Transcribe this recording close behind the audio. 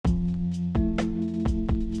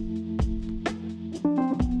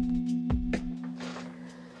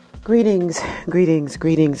Greetings,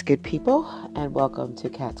 good people, and welcome to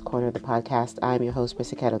Cat's Corner, the podcast. I'm your host,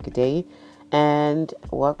 Mr. Kato Kadei, and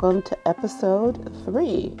welcome to episode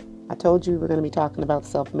 3. I told you we're going to be talking about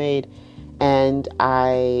self-made, and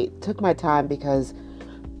I took my time because,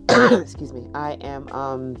 excuse me, I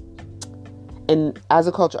am, as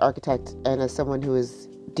a culture architect and as someone who is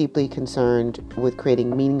deeply concerned with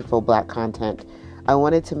creating meaningful Black content, I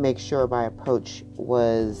wanted to make sure my approach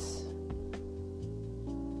was...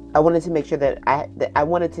 I wanted to make sure that I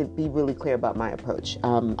wanted to be really clear about my approach.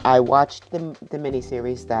 I watched the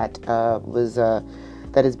miniseries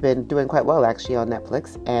that has been doing quite well actually on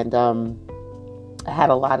Netflix, and I had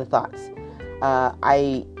a lot of thoughts.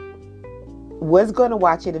 I was going to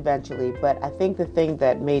watch it eventually, but I think the thing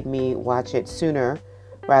that made me watch it sooner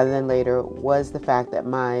rather than later was the fact that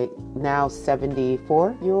my now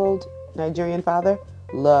 74-year-old Nigerian father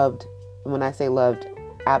loved, when I say loved,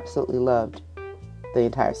 absolutely loved the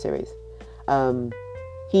entire series.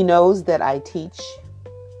 He knows that I teach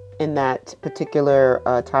in that particular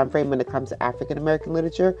time frame when it comes to African American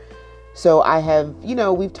literature. So I have,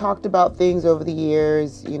 we've talked about things over the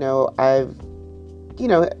years. I've,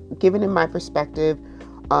 given him my perspective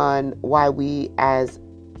on why we as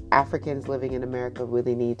Africans living in America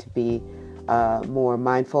really need to be more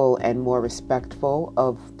mindful and more respectful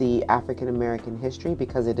of the African American history,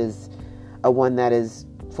 because it is one that is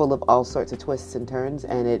full of all sorts of twists and turns,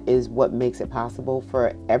 and it is what makes it possible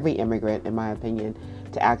for every immigrant, in my opinion,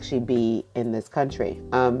 to actually be in this country,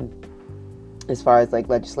 as far as like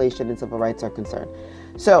legislation and civil rights are concerned.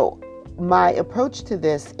 So my approach to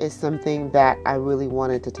this is something that I really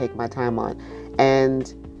wanted to take my time on,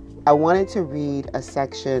 and I wanted to read a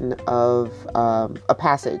section of a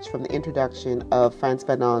passage from the introduction of Frantz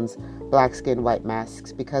Fanon's Black Skin, White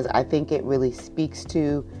Masks, because I think it really speaks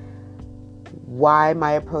to why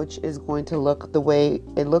my approach is going to look the way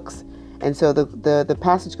it looks. And so the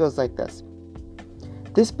passage goes like this.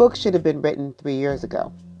 This book should have been written 3 years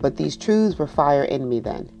ago, but these truths were fire in me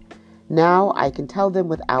then. Now I can tell them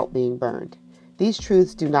without being burned. These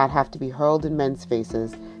truths do not have to be hurled in men's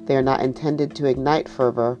faces. They are not intended to ignite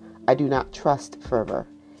fervor. I do not trust fervor.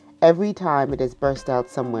 Every time it has burst out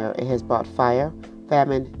somewhere, it has brought fire,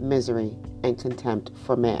 famine, misery, and contempt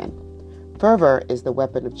for man. Fervor is the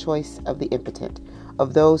weapon of choice of the impotent,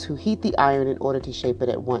 of those who heat the iron in order to shape it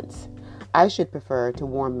at once. I should prefer to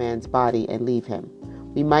warm man's body and leave him.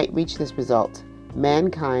 We might reach this result,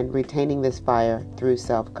 mankind retaining this fire through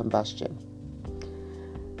self-combustion.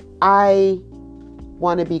 I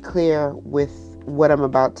want to be clear with what I'm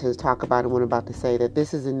about to talk about and what I'm about to say, that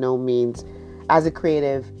this is in no means, as a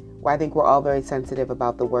creative, I think we're all very sensitive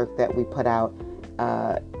about the work that we put out.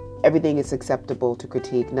 Everything is acceptable to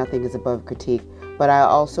critique. Nothing is above critique. But I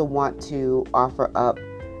also want to offer up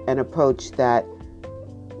an approach that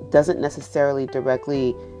doesn't necessarily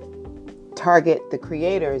directly target the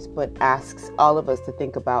creators, but asks all of us to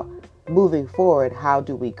think about moving forward, how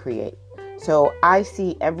do we create? So I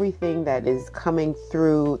see everything that is coming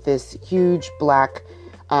through this huge Black,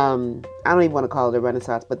 I don't even want to call it a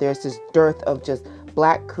renaissance, but there's this dearth of just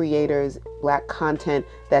Black creators, Black content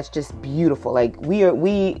that's just beautiful. Like we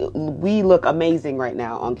look amazing right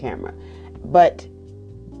now on camera, but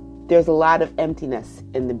there's a lot of emptiness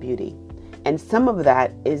in the beauty. And some of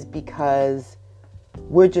that is because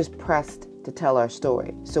we're just pressed to tell our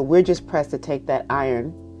story. So we're just pressed to take that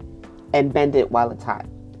iron and bend it while it's hot.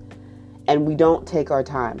 And we don't take our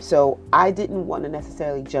time. So I didn't want to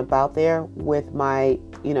necessarily jump out there with my,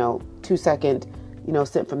 2-second,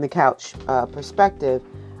 sit from the couch perspective.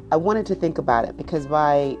 I wanted to think about it because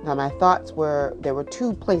my thoughts were, there were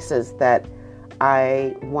 2 places that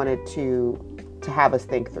I wanted to have us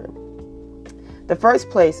think through. The first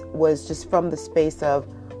place was just from the space of,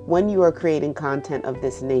 when you are creating content of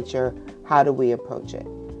this nature, how do we approach it?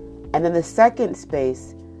 And then the second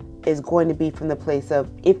space is going to be from the place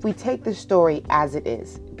of, if we take the story as it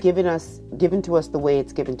is, given to us the way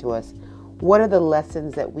it's given to us, what are the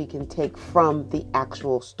lessons that we can take from the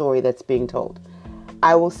actual story that's being told?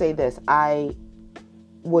 I will say this. I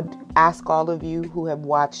would ask all of you who have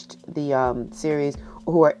watched the series,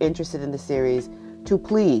 or who are interested in the series, to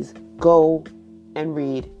please go and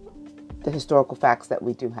read the historical facts that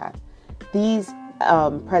we do have. These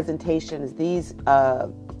presentations,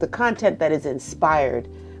 the content that is inspired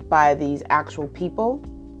by these actual people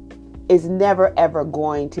is never ever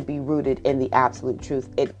going to be rooted in the absolute truth.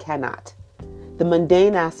 It cannot. The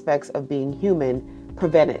mundane aspects of being human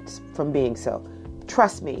prevent it from being so.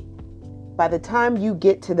 Trust me, by the time you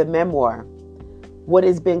get to the memoir, what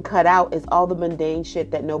has been cut out is all the mundane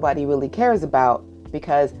shit that nobody really cares about,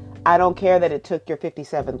 because I don't care that it took your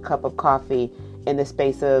 57th cup of coffee in the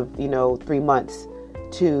space of 3 months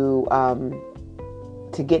to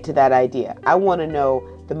get to that idea. I want to know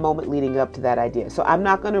the moment leading up to that idea. So I'm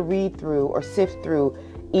not going to read through or sift through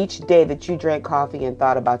each day that you drank coffee and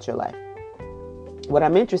thought about your life. What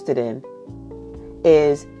I'm interested in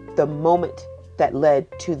is the moment that led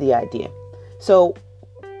to the idea. So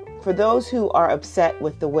for those who are upset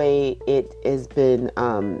with the way it has been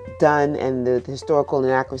done and the historical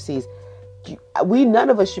inaccuracies, none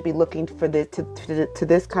of us should be looking for this to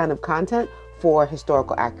this kind of content for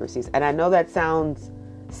historical accuracies. And I know that sounds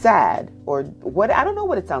sad, or what, I don't know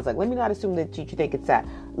what it sounds like. Let me not assume that you think it's sad.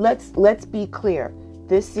 Let's be clear.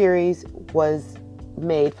 This series was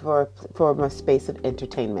made for a space of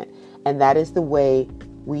entertainment, and that is the way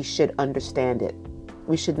we should understand it.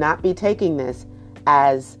 We should not be taking this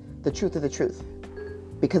as the truth of the truth,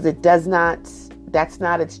 because that's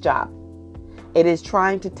not its job. It is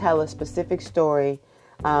trying to tell a specific story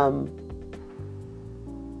and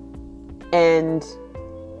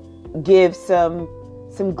give some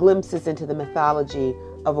glimpses into the mythology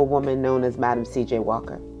of a woman known as Madam C.J.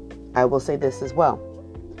 Walker. I will say this as well.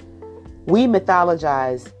 We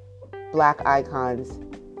mythologize Black icons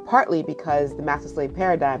partly because the master slave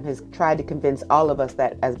paradigm has tried to convince all of us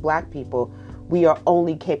that as Black people, we are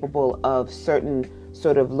only capable of certain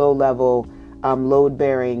sort of low-level,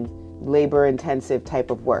 load-bearing, labor-intensive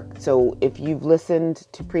type of work. So if you've listened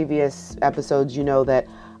to previous episodes, you know that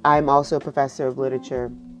I'm also a professor of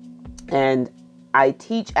literature, and I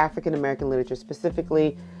teach African American literature,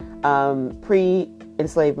 specifically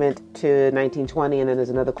pre-enslavement to 1920, and then there's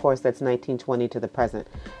another course that's 1920 to the present.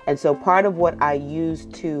 And so part of what I use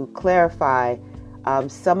to clarify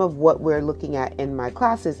some of what we're looking at in my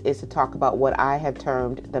classes is to talk about what I have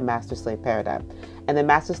termed the master slave paradigm. And the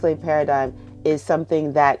master slave paradigm is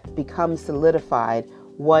something that becomes solidified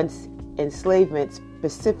once enslavement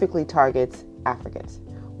specifically targets Africans.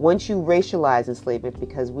 Once you racialize enslavement,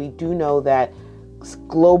 because we do know that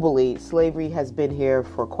globally, slavery has been here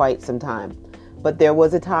for quite some time. But there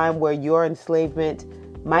was a time where your enslavement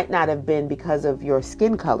might not have been because of your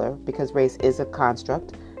skin color, because race is a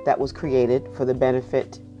construct that was created for the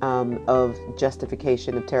benefit of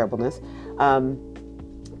justification of terribleness.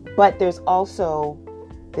 But there's also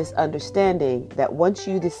this understanding that once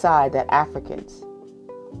you decide that Africans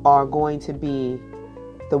are going to be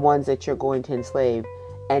the ones that you're going to enslave,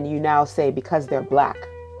 and you now say because they're Black,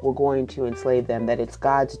 we're going to enslave them, that it's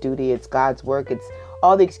God's duty, it's God's work, it's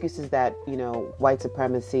all the excuses that, white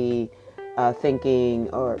supremacy thinking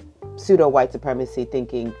or pseudo-white supremacy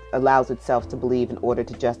thinking allows itself to believe in order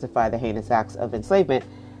to justify the heinous acts of enslavement.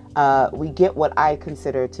 We get what I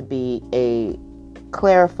consider to be a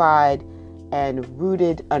clarified and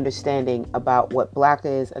rooted understanding about what Black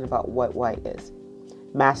is and about what white is.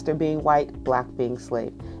 Master being white, Black being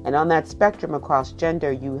slave. And on that spectrum across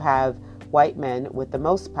gender, you have white men with the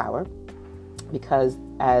most power, because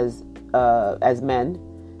as men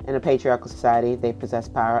in a patriarchal society, they possess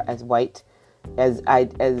power. As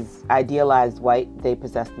idealized white, they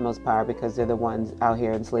possess the most power because they're the ones out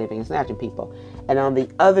here enslaving and snatching people. And on the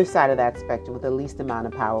other side of that spectrum, with the least amount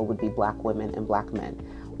of power, would be Black women and Black men.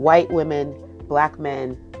 White women, Black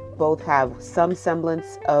men, both have some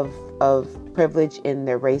semblance of privilege in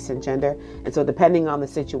their race and gender. And so depending on the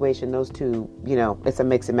situation, those two, it's a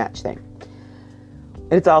mix and match thing.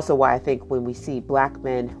 And it's also why I think when we see Black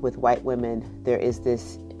men with white women, there is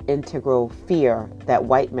this integral fear that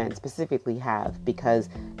white men specifically have, because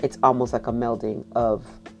it's almost like a melding of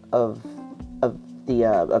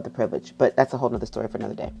the privilege. But that's a whole nother story for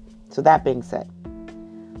another day. So that being said,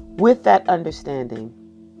 with that understanding,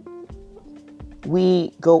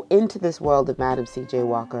 we go into this world of Madam C.J.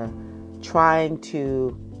 Walker trying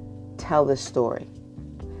to tell this story.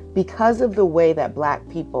 Because of the way that Black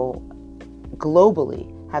people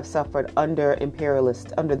globally have suffered under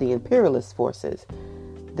the imperialist forces,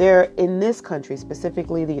 there in this country,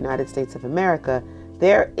 specifically the United States of America,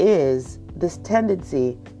 there is this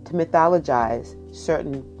tendency to mythologize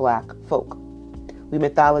certain Black folk. We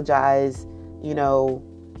mythologize,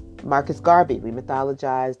 Marcus Garvey. We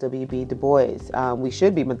mythologize W.B. Du Bois. We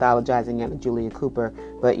should be mythologizing Anna Julia Cooper,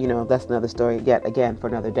 but that's another story yet again for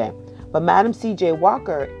another day. But Madam C.J.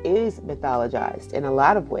 Walker is mythologized in a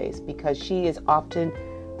lot of ways because she is often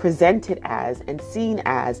presented as and seen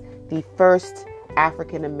as the first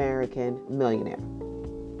African American millionaire.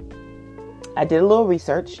 I did a little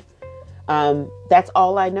research. That's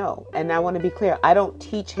all I know. And I want to be clear. I don't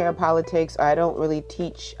teach hair politics, or I don't really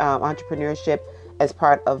teach entrepreneurship as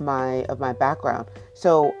part of my background.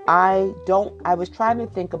 So I was trying to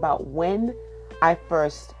think about when I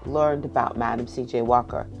first learned about Madam C.J.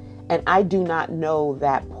 Walker. And I do not know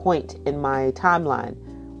that point in my timeline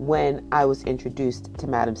when I was introduced to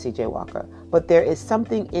Madam C.J. Walker. But there is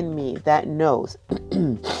something in me that knows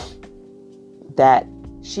that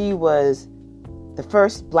she was the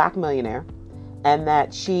first Black millionaire and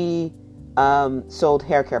that she sold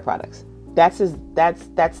hair care products. That's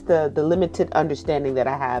the limited understanding that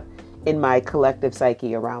I have in my collective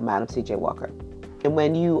psyche around Madam C.J. Walker. And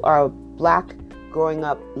when you are Black growing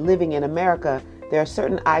up living in America, there are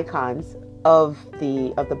certain icons of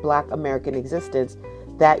the Black American existence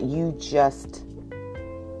that you just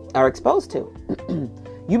are exposed to.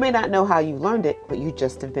 You may not know how you learned it, but you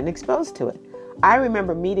just have been exposed to it. I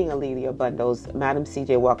remember meeting A'Lelia Bundo's, Madam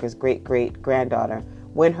C.J. Walker's great-great-granddaughter,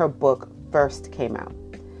 when her book first came out.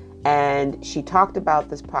 And she talked about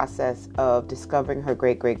this process of discovering her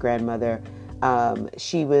great-great-grandmother.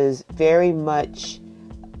 She was very much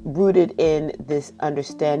rooted in this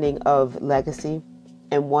understanding of legacy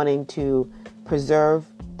and wanting to preserve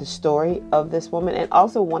the story of this woman, and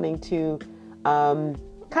also wanting to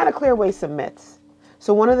kind of clear away some myths.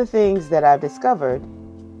 So one of the things that I've discovered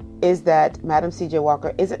is that Madam C.J.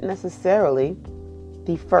 Walker isn't necessarily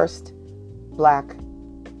the first Black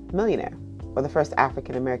millionaire or the first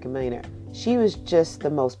African American millionaire. She was just the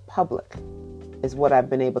most public, is what I've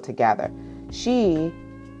been able to gather. She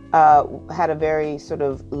had a very sort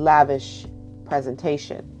of lavish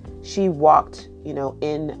presentation. She walked,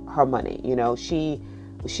 in her money.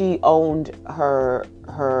 She owned her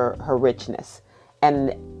richness,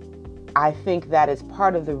 and I think that is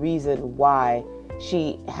part of the reason why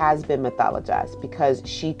she has been mythologized, because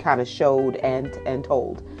she kind of showed and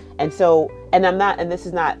told. And so,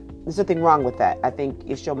 there's nothing wrong with that. I think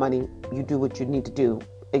it's your money. You do what you need to do.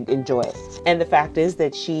 Enjoy it. And the fact is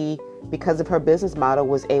that she, because of her business model,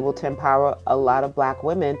 was able to empower a lot of Black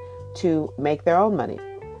women to make their own money.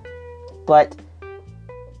 But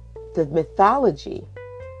the mythology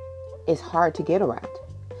is hard to get around.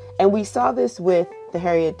 And we saw this with the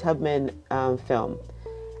Harriet Tubman film.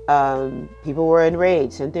 People were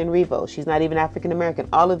enraged. Cynthia Erivo, she's not even African American.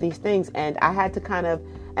 All of these things. And I had to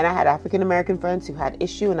and I had African American friends who had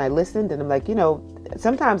issue, and I listened, and I'm like,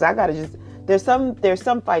 sometimes I gotta just, there's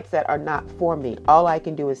some fights that are not for me. All I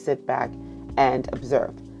can do is sit back and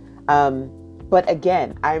observe. But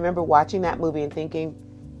again, I remember watching that movie and thinking,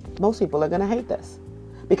 most people are going to hate this,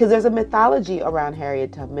 because there's a mythology around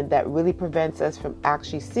Harriet Tubman that really prevents us from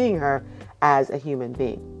actually seeing her as a human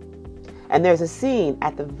being. And there's a scene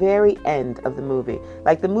at the very end of the movie.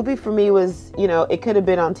 Like, the movie for me was, it could have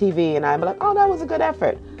been on TV and I'm like, oh, that was a good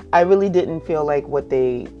effort. I really didn't feel like what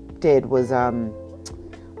they did was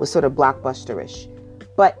sort of blockbusterish.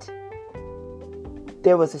 But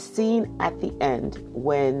there was a scene at the end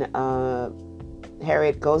when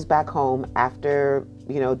Harriet goes back home after,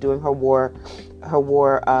 doing her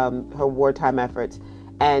wartime efforts,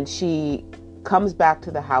 and she comes back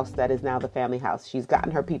to the house that is now the family house. She's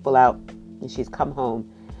gotten her people out and she's come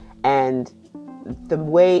home, and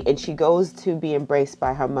she goes to be embraced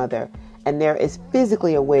by her mother, and there is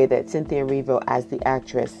physically a way that Cynthia Erivo, as the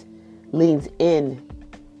actress, leans in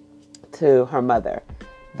to her mother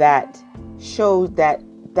that showed that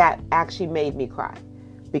actually made me cry,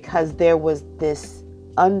 because there was this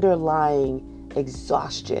underlying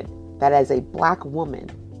exhaustion that, as a Black woman,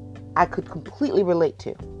 I could completely relate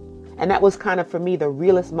to. And that was kind of, for me, the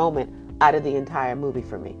realest moment out of the entire movie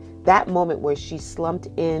for me. That moment where she slumped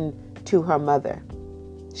in to her mother.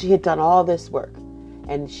 She had done all this work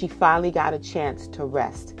and she finally got a chance to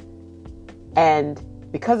rest. And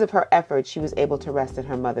because of her effort, she was able to rest in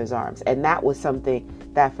her mother's arms. And that was something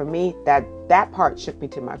that, for me, that part shook me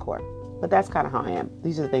to my core. But that's kind of how I am.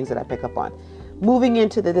 These are the things that I pick up on. Moving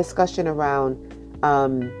into the discussion around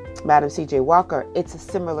Madam C.J. Walker, it's a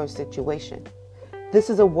similar situation. This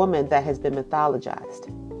is a woman that has been mythologized.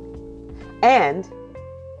 And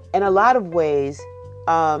in a lot of ways,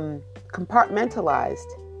 compartmentalized,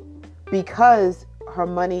 because her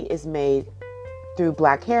money is made through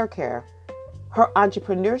Black hair care. Her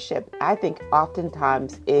entrepreneurship, I think,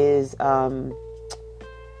 oftentimes is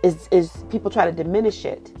people try to diminish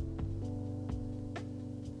it.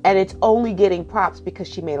 And it's only getting props because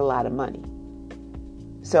she made a lot of money.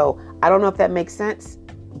 So I don't know if that makes sense,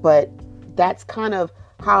 but that's kind of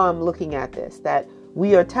how I'm looking at this, that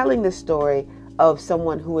we are telling the story of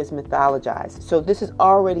someone who is mythologized. So this is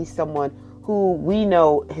already someone who we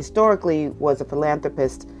know historically was a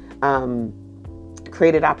philanthropist,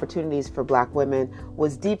 created opportunities for Black women,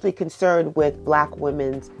 was deeply concerned with Black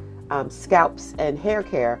women's scalps and hair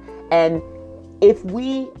care. And if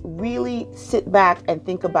we really sit back and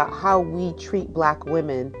think about how we treat Black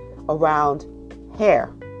women around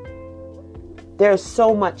hair, there's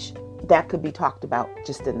so much that could be talked about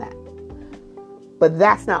just in that. But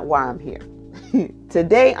that's not why I'm here.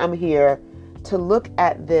 Today, I'm here to look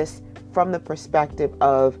at this from the perspective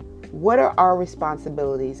of what are our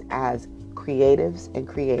responsibilities as creatives and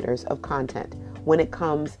creators of content when it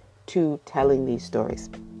comes to telling these stories.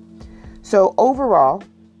 So overall,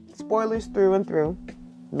 spoilers through and through,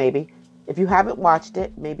 maybe. If you haven't watched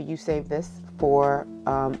it, maybe you save this for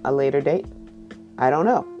a later date. I don't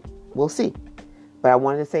know. We'll see. But I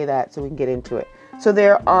wanted to say that so we can get into it. So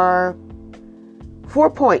there are 4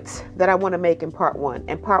 points that I want to make in part 1.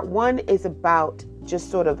 And part 1 is about just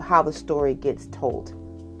sort of how the story gets told.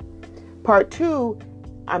 Part 2,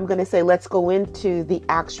 I'm going to say, let's go into the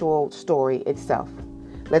actual story itself.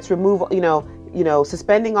 Let's remove,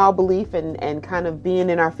 suspending all belief and kind of being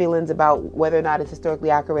in our feelings about whether or not it's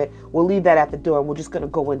historically accurate. We'll leave that at the door and we're just going to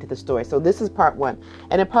go into the story. So this is part 1.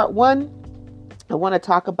 And in part 1, I want to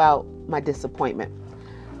talk about my disappointment,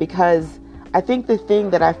 because I think the thing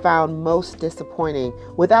that I found most disappointing,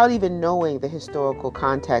 without even knowing the historical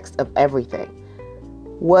context of everything,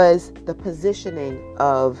 was the positioning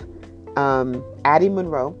of Addie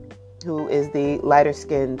Monroe, who is the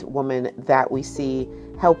lighter-skinned woman that we see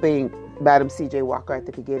helping Madam C.J. Walker at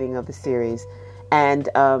the beginning of the series, and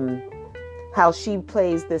how she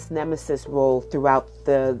plays this nemesis role throughout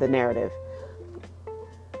the narrative.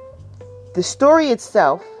 The story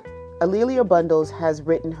itself, A'Lelia Bundles has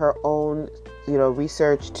written her own,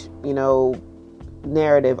 researched,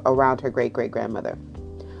 narrative around her great-great-grandmother.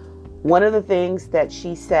 One of the things that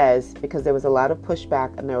she says, because there was a lot of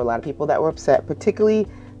pushback and there were a lot of people that were upset, particularly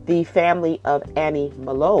the family of Annie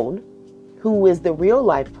Malone, who is the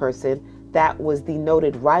real-life person that was the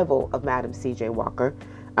noted rival of Madam C.J. Walker,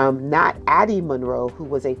 not Addie Monroe, who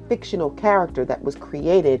was a fictional character that was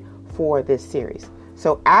created for this series.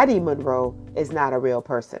 So Addie Monroe is not a real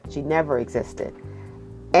person. She never existed.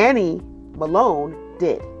 Annie Malone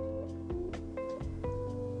did.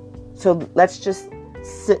 So let's just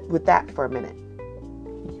sit with that for a minute.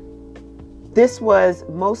 This was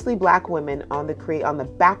mostly black women on the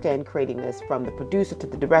back end creating this, from the producer to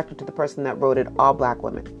the director to the person that wrote it, all black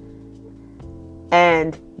women.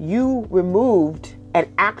 And you removed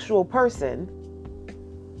an actual person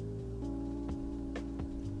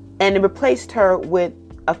and replaced her with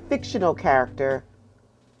a fictional character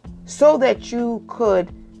so that you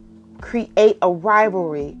could create a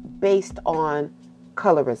rivalry based on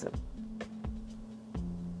colorism.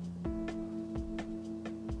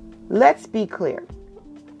 Let's be clear.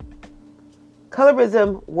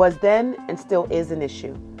 Colorism was then and still is an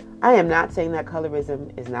issue. I am not saying that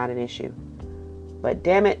colorism is not an issue. But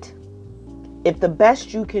damn it, if the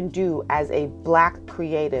best you can do as a black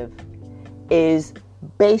creative is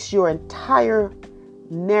base your entire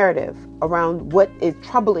narrative around what is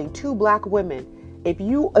troubling two black women, if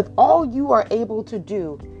all you are able to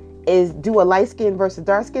do is do a light skin versus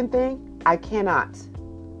dark skin thing, I cannot.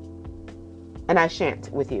 And I shan't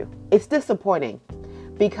with you. It's disappointing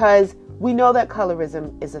because we know that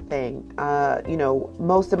colorism is a thing.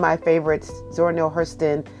 Most of my favorites, Zora Neale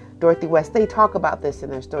Hurston, Dorothy West, they talk about this in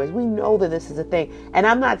their stories. We know that this is a thing. And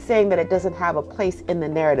I'm not saying that it doesn't have a place in the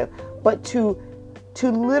narrative, but to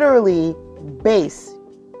literally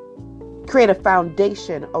create a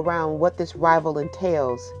foundation around what this rival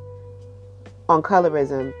entails on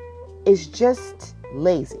colorism is just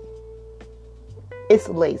lazy. It's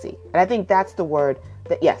lazy. And I think that's the word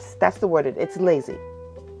that's the word. It's lazy.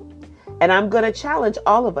 And I'm going to challenge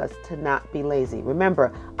all of us to not be lazy.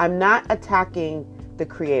 Remember, I'm not attacking the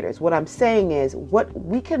creators. What I'm saying is what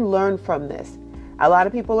we can learn from this. A lot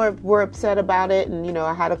of people were upset about it. And,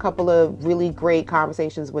 I had a couple of really great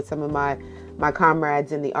conversations with some of my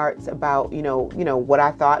comrades in the arts about, what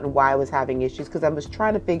I thought and why I was having issues. Because I was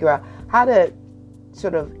trying to figure out how to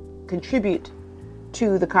sort of contribute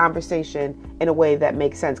to the conversation in a way that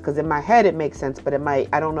makes sense. Because in my head, it makes sense, but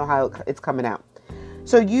I don't know how it's coming out.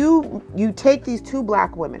 So you take these two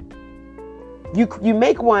black women, you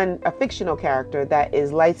make one a fictional character that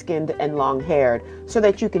is light-skinned and long-haired so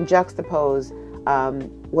that you can juxtapose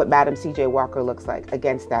what Madam C.J. Walker looks like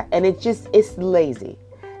against that. And it's lazy.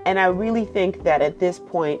 And I really think that at this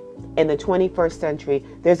point in the 21st century,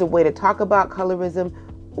 there's a way to talk about colorism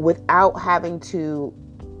without having to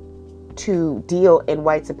deal in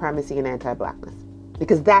white supremacy and anti-blackness.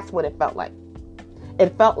 Because that's what it felt like.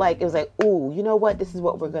 It felt like it was like, ooh, you know what? This is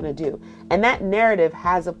what we're going to do. And that narrative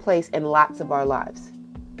has a place in lots of our lives.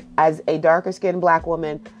 As a darker skinned black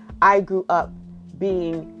woman, I grew up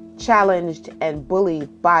being challenged and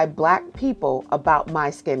bullied by black people about my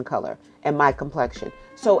skin color and my complexion.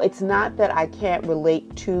 So it's not that I can't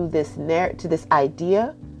relate to this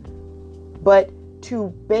idea, but to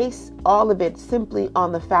base all of it simply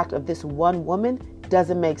on the fact of this one woman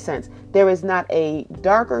doesn't make sense. There is not a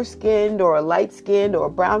darker skinned or a light skinned or a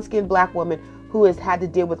brown skinned black woman who has had to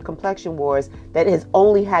deal with complexion wars that has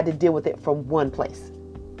only had to deal with it from one place.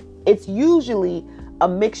 It's usually a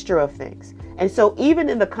mixture of things. And so even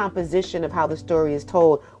in the composition of how the story is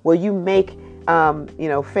told, where you make,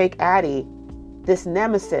 fake Addie this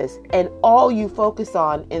nemesis, and all you focus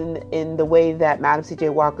on in the way that Madam C.J.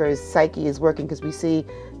 Walker's psyche is working, because we see,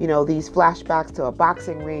 these flashbacks to a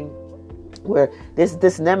boxing ring where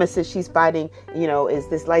this nemesis she's fighting, is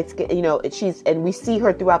this light skin, and we see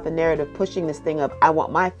her throughout the narrative pushing this thing of, I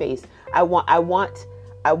want my face. I want,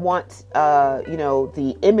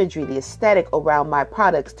 the imagery, the aesthetic around my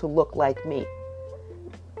products to look like me.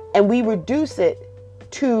 And we reduce it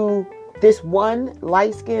to this one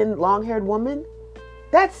light-skinned, long-haired woman.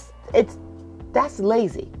 That's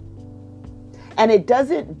lazy. And it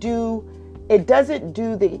doesn't do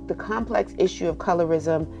the complex issue of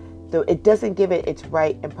colorism. It doesn't give it its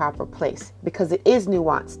right and proper place, because it is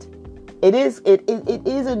nuanced. It is a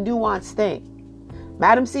nuanced thing.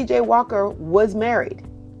 Madam C.J. Walker was married.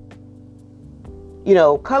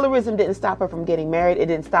 Colorism didn't stop her from getting married. It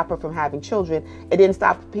didn't stop her from having children. It didn't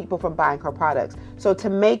stop people from buying her products. So to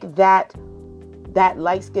make that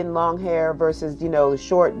light skin, long hair versus,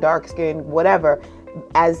 short, dark skin, whatever,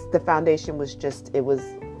 as the foundation was just, it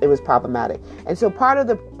was problematic. And so part of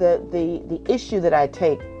the issue that I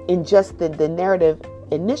take in just the narrative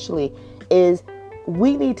initially is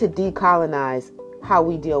we need to decolonize how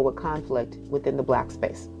we deal with conflict within the Black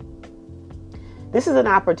space. This is an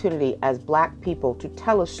opportunity as Black people to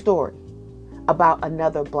tell a story about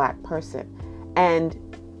another Black person. And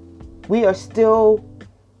we are still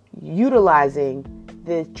utilizing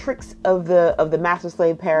the tricks of the master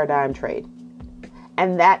slave paradigm trade.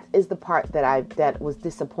 And that is the part that was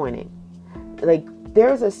disappointing. Like,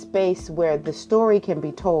 there's a space where the story can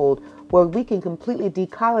be told, where we can completely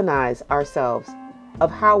decolonize ourselves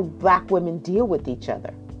of how Black women deal with each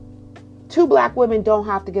other. Two Black women don't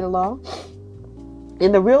have to get along.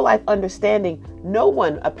 In the real life understanding, no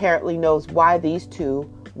one apparently knows why these two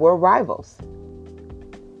were rivals.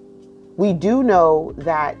 We do know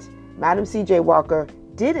that Madam C.J. Walker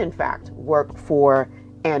did in fact work for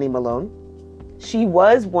Annie Malone. She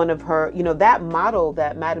was one of her, that model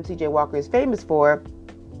that Madam C.J. Walker is famous for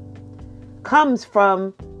comes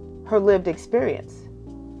from her lived experience.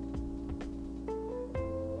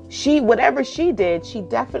 Whatever she did, she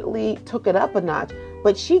definitely took it up a notch,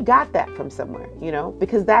 but she got that from somewhere,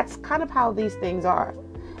 because that's kind of how these things are.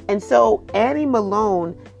 And so Annie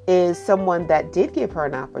Malone is someone that did give her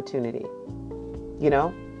an opportunity,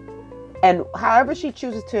 and however she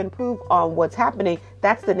chooses to improve on what's happening,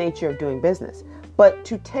 that's the nature of doing business. But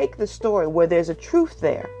to take the story where there's a truth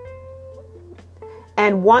there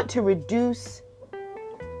and want to reduce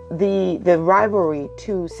the rivalry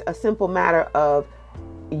to a simple matter of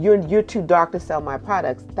you're too dark to sell my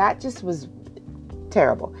products, that just was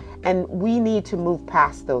terrible. And we need to move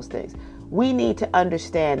past those things. We need to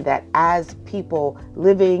understand that as people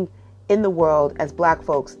living in the world, as Black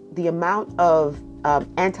folks, the amount of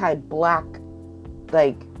anti-Black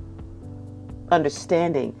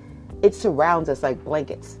understanding, it surrounds us like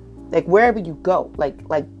blankets. Like wherever you go, like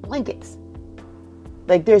blankets.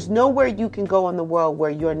 Like there's nowhere you can go in the world where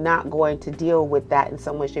you're not going to deal with that in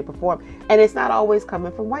some way, shape, or form. And it's not always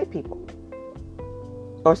coming from white people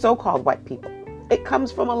or so-called white people. It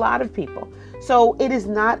comes from a lot of people. So it is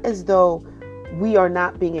not as though we are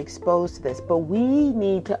not being exposed to this, but we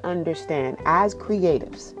need to understand as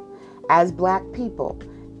creatives, as Black people,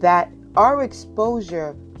 that our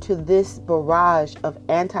exposure to this barrage of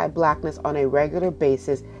anti-Blackness on a regular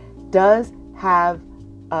basis does have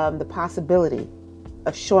the possibility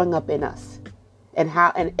of showing up in us, and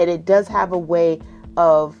it does have a way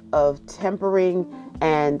of tempering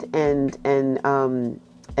and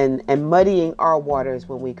muddying our waters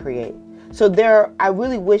when we create. So I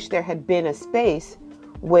really wish there had been a space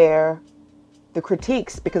where the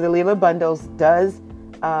critiques, because Alila Bundles does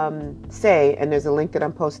say, and there's a link that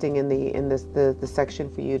I'm posting in the section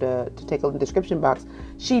for you to take a look in the description box.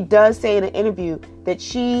 She does say in an interview that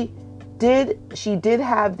she did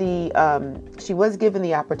have she was given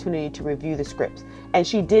the opportunity to review the scripts, and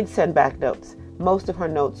she did send back notes. Most of her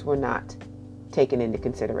notes were not taken into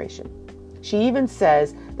consideration. She even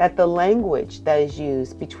says that the language that is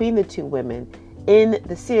used between the two women in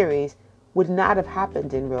the series would not have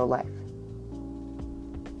happened in real life.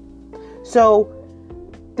 So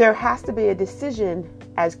there has to be a decision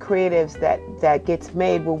as creatives that gets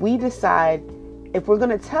made where we decide, if we're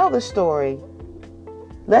going to tell the story,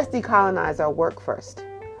 let's decolonize our work first.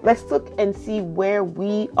 Let's look and see where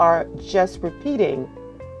we are just repeating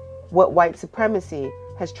what white supremacy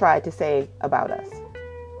has tried to say about us.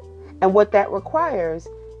 And what that requires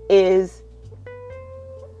is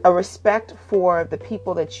a respect for the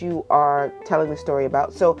people that you are telling the story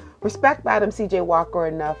about. So respect Madam C.J. Walker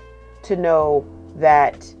enough to know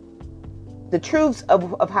that the truths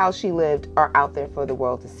of how she lived are out there for the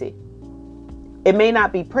world to see. It may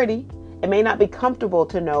not be pretty. It may not be comfortable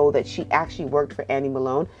to know that she actually worked for Annie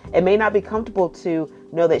Malone. It may not be comfortable to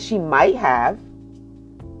know that she might have,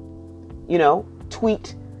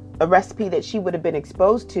 tweaked a recipe that she would have been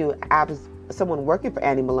exposed to as someone working for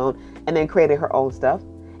Annie Malone and then created her own stuff.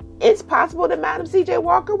 It's possible that Madam C.J.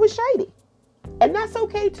 Walker was shady. And that's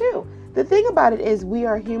okay too. The thing about it is we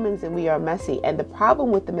are humans and we are messy. And the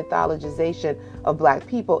problem with the mythologization of Black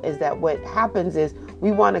people is that what happens is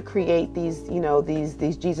we want to create these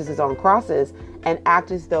Jesuses on crosses and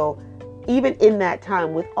act as though even in that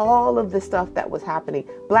time with all of the stuff that was happening,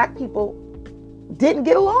 Black people didn't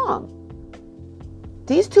get along.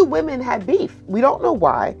 These two women had beef. We don't know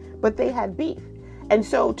why, but they had beef. And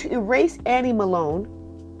so to erase Annie Malone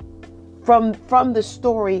from the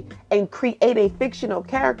story and create a fictional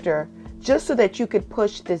character just so that you could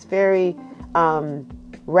push this very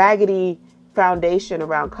raggedy foundation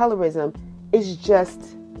around colorism is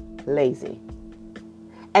just lazy.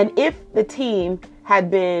 And if the team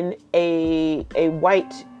had been a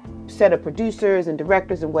white set of producers and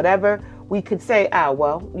directors and whatever, we could say,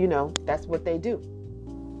 that's what they do.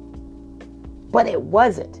 But it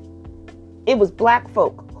wasn't. It was Black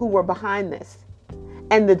folk who were behind this.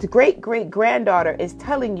 And the great-great-granddaughter is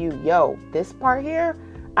telling you, this part here,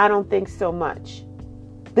 I don't think so much.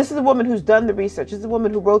 This is a woman who's done the research. This is a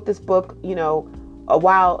woman who wrote this book, a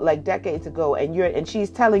while, like decades ago. And she's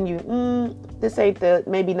telling you, this ain't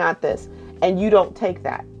maybe not this. And you don't take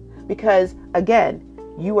that. Because, again,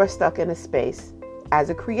 you are stuck in a space as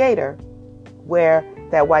a creator where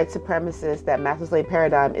that white supremacist, that master slave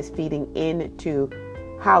paradigm is feeding into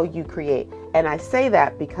how you create. And I say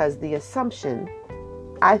that because the assumption,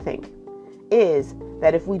 I think, is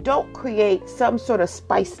that if we don't create some sort of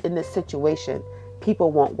spice in this situation,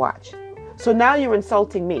 people won't watch. So now you're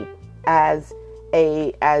insulting me as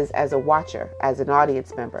a watcher, as an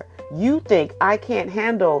audience member. You think I can't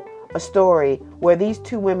handle a story where these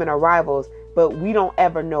two women are rivals, but we don't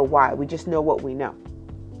ever know why. We just know what we know.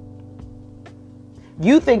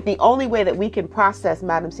 You think the only way that we can process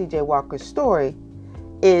Madam C.J. Walker's story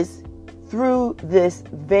is through this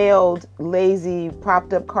veiled, lazy,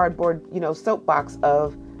 propped up cardboard, soapbox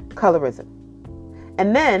of colorism.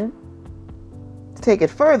 And then, to take it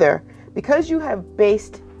further, because you have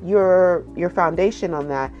based your foundation on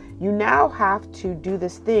that, you now have to do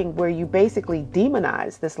this thing where you basically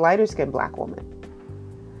demonize this lighter-skinned Black woman.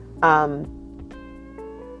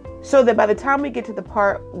 So that by the time we get to the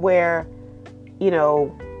part where,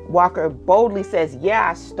 Walker boldly says,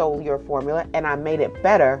 I stole your formula and I made it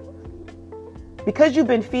better, because you've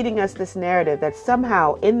been feeding us this narrative that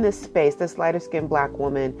somehow in this space, this lighter-skinned Black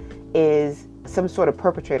woman is some sort of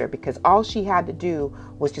perpetrator because all she had to do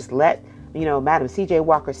was just let, Madam C.J.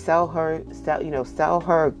 Walker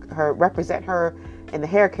represent her in the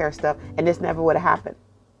hair care stuff, and this never would have happened.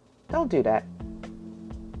 Don't do that.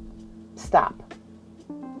 Stop.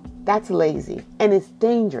 That's lazy, and it's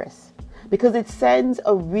dangerous because it sends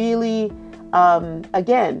a really,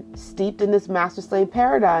 again, steeped in this master slave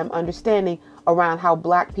paradigm understanding around how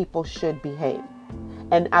Black people should behave.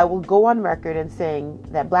 And I will go on record in saying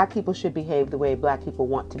that Black people should behave the way Black people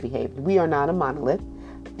want to behave. We are not a monolith.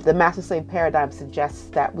 The master slave paradigm suggests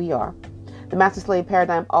that we are. The master slave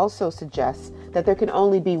paradigm also suggests that there can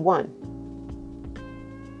only be one.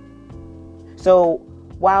 So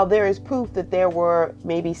while there is proof that there were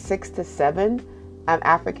maybe 6 to 7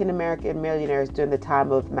 African-American millionaires during the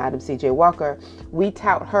time of Madam C.J. Walker, we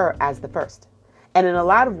tout her as the first. And in a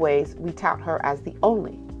lot of ways, we tout her as the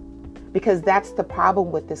only. Because that's the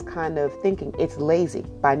problem with this kind of thinking. It's lazy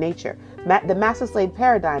by nature. The master slave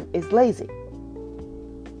paradigm is lazy.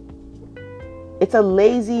 It's a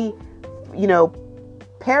lazy,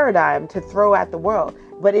 paradigm to throw at the world.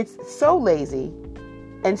 But it's so lazy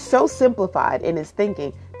and so simplified in its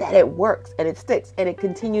thinking that it works and it sticks and it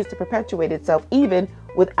continues to perpetuate itself even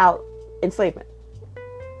without enslavement.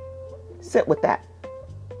 Sit with that.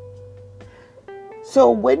 So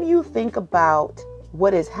when you think about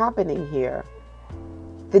what is happening here,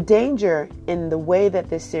 the danger in the way that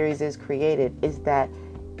this series is created is that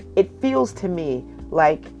it feels to me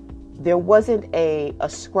like there wasn't a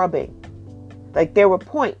scrubbing. Like there were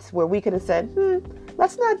points where we could have said,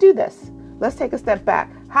 let's not do this. Let's take a step back.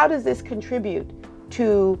 How does this contribute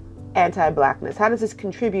to anti-blackness? How does this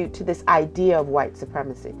contribute to this idea of white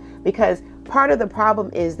supremacy? Because part of the problem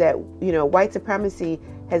is that, white supremacy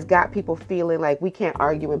has got people feeling like we can't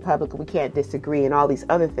argue in public, we can't disagree, and all these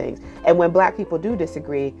other things. And when black people do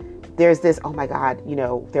disagree, there's this, oh my God,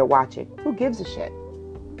 they're watching. Who gives a shit?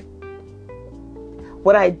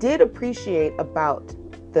 What I did appreciate about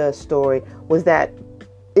the story was that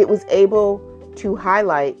it was able to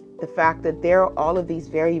highlight the fact that there are all of these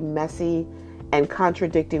very messy and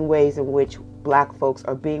contradicting ways in which black folks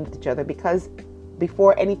are being with each other, because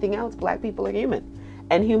before anything else, black people are human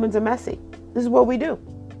and humans are messy. This is what we do.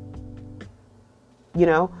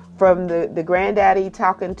 From the granddaddy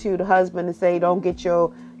talking to the husband and say, you don't get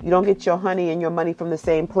your honey and your money from the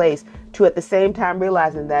same place, to at the same time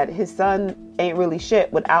realizing that his son ain't really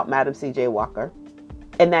shit without Madam C.J. Walker.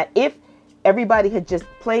 And that if everybody had just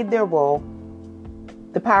played their role,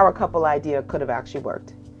 the power couple idea could have actually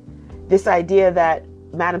worked. This idea that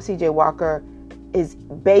Madam C.J. Walker is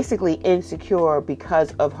basically insecure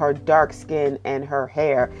because of her dark skin and her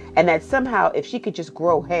hair, and that somehow if she could just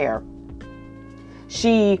grow hair,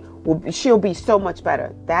 she'll be so much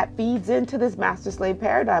better. That feeds into this master slave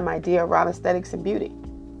paradigm idea around aesthetics and beauty.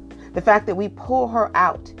 The fact that we pull her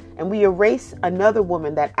out and we erase another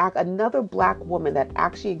black woman that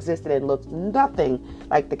actually existed and looks nothing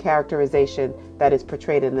like the characterization that is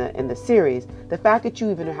portrayed in the series. The fact that you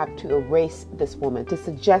even have to erase this woman to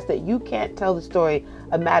suggest that you can't tell the story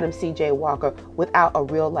of Madam C.J. Walker without a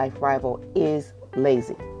real life rival is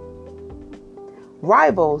lazy.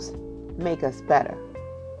 Rivals make us better.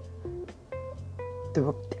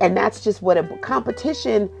 And that's just what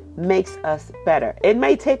competition makes us better. It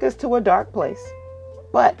may take us to a dark place,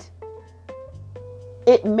 but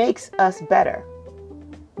it makes us better.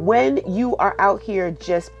 When you are out here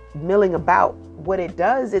just milling about, what it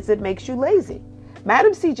does is it makes you lazy.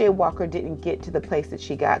 Madam C.J. Walker didn't get to the place that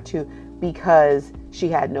she got to because she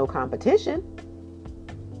had no competition.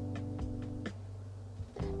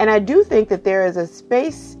 And I do think that there is a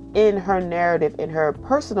space in her narrative, in her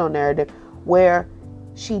personal narrative, where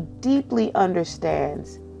she deeply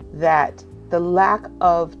understands that the lack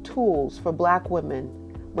of tools for black women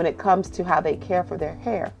when it comes to how they care for their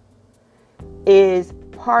hair is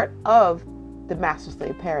part of the master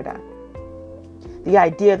slave paradigm. The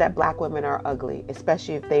idea that black women are ugly,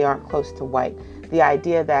 especially if they aren't close to white. The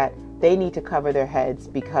idea that they need to cover their heads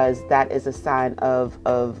because that is a sign of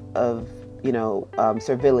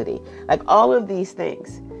servility. Like all of these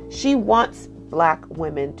things. She wants black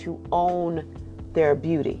women to own their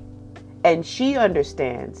beauty. And she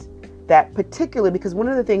understands that, particularly because one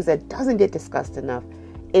of the things that doesn't get discussed enough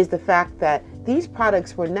is the fact that these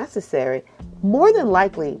products were necessary, more than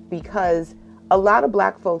likely because a lot of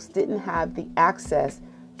black folks didn't have the access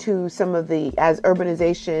to some of the, as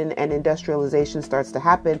urbanization and industrialization starts to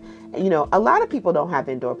happen, a lot of people don't have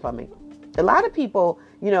indoor plumbing. A lot of people,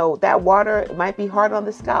 that water might be hard on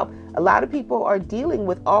the scalp. A lot of people are dealing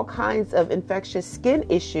with all kinds of infectious skin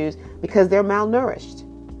issues because they're malnourished,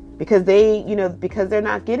 because because they're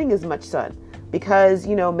not getting as much sun, because,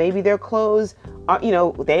 maybe their clothes are,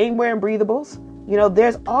 they ain't wearing breathables.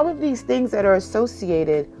 There's all of these things that are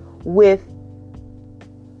associated with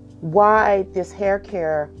why this hair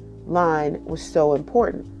care line was so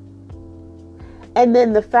important. And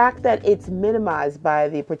then the fact that it's minimized by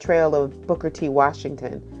the portrayal of Booker T.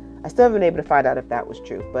 Washington. I still haven't been able to find out if that was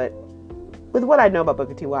true, but with what I know about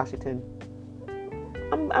Booker T. Washington,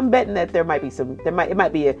 I'm betting that it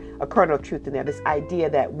might be a kernel of truth in there. This idea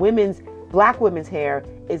that black women's hair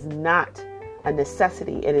is not a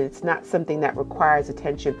necessity, and it's not something that requires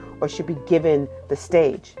attention or should be given the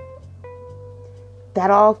stage.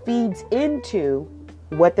 That all feeds into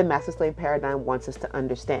what the master slave paradigm wants us to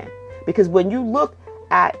understand. Because when you look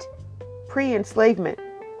at pre-enslavement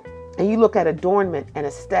and you look at adornment and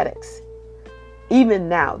aesthetics, even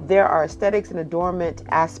now, there are aesthetics and adornment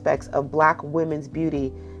aspects of black women's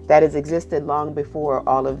beauty that has existed long before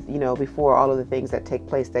all of the things that take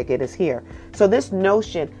place that get us here. So this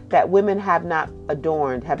notion that women have not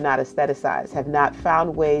adorned, have not aestheticized, have not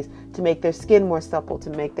found ways to make their skin more supple, to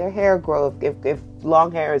make their hair grow, if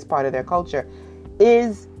long hair is part of their culture,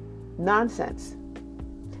 is nonsense.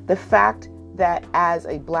 The fact that as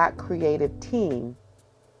a black creative team,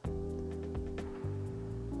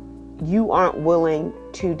 you aren't willing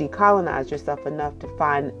to decolonize yourself enough to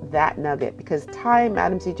find that nugget, because tying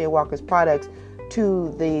Madam C.J. Walker's products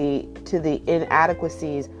to the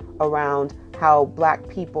inadequacies around how black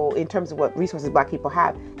people, in terms of what resources black people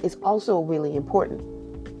have, is also really important.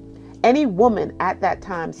 Any woman at that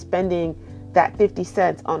time spending that 50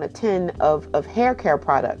 cents on a tin of hair care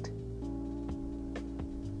product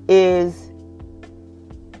is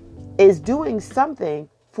is doing something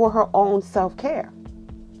for her own self-care.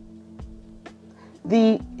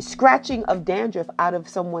 The scratching of dandruff out of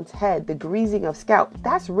someone's head, the greasing of scalp,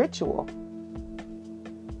 that's ritual.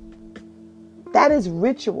 That is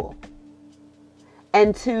ritual.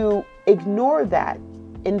 And to ignore that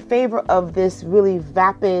in favor of this really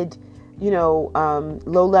vapid,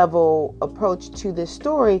 low-level approach to this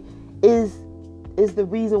story is the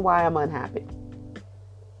reason why I'm unhappy.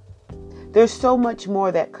 There's so much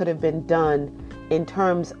more that could have been done in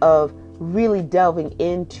terms of really delving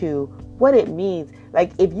into what it means.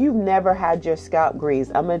 Like, if you've never had your scalp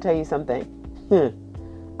greased, I'm going to tell you something.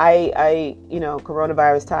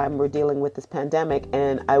 Coronavirus time, we're dealing with this pandemic,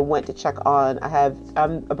 and I went to check on,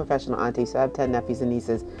 I'm a professional auntie, so I have 10 nephews and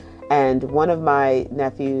nieces, and one of my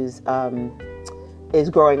nephews is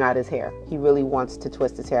growing out his hair. He really wants to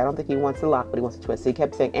twist his hair. I don't think he wants to lock, but he wants to twist. So he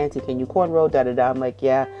kept saying, "Auntie, can you cornrow, da-da-da?" I'm like,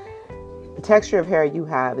 yeah. The texture of hair you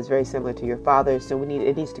have is very similar to your father's, so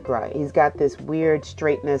it needs to grow. He's got this weird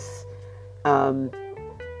straightness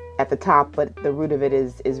at the top, but the root of it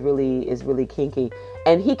is really kinky.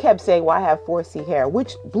 And he kept saying, "Well, I have 4C hair,"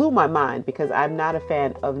 which blew my mind because I'm not a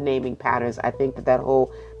fan of naming patterns. I think that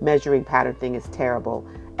whole measuring pattern thing is terrible.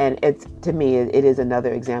 And to me, it is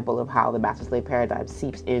another example of how the master slave paradigm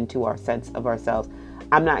seeps into our sense of ourselves.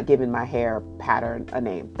 I'm not giving my hair pattern a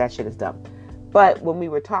name. That shit is dumb. But when we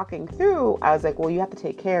were talking through, I was like, well, you have to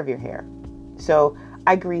take care of your hair. So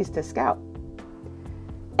I greased his scalp.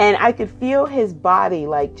 And I could feel his body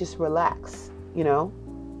like just relax,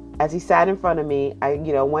 As he sat in front of me, I,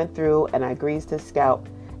 went through and I greased his scalp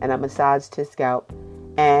and I massaged his scalp.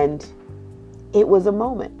 And it was a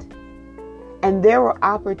moment. And there were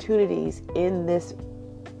opportunities in this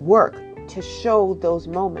work to show those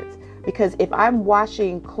moments. Because if I'm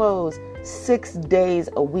washing clothes 6 days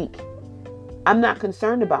a week, I'm not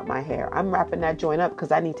concerned about my hair. I'm wrapping that joint up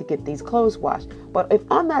because I need to get these clothes washed. But if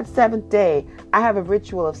on that 7th day, I have a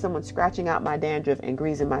ritual of someone scratching out my dandruff and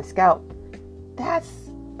greasing my scalp,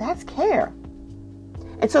 that's care.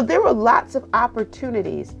 And so there were lots of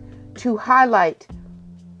opportunities to highlight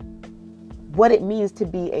what it means to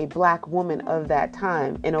be a Black woman of that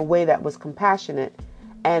time in a way that was compassionate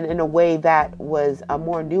and in a way that was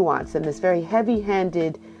more nuanced than this very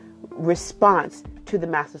heavy-handed response to the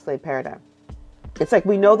master slave paradigm. It's like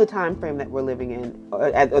we know the time frame that we're living in,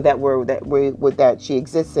 or that she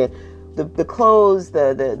exists in. The clothes,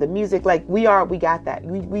 the music, like we got that.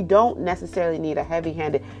 We don't necessarily need a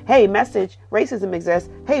heavy-handed, hey, message, racism exists.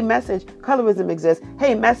 Hey, message, colorism exists.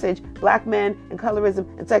 Hey, message, Black men and colorism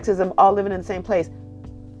and sexism all living in the same place.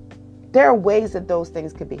 There are ways that those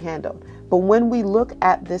things could be handled. But when we look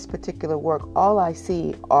at this particular work, all I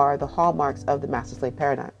see are the hallmarks of the master slave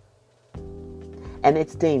paradigm. And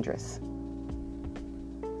it's dangerous.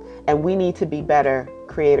 And we need to be better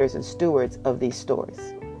creators and stewards of these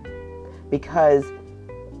stories. Because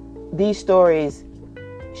these stories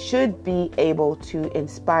should be able to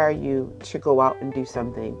inspire you to go out and do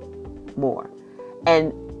something more.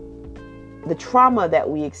 And the trauma that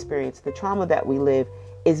we experience, the trauma that we live,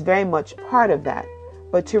 is very much part of that.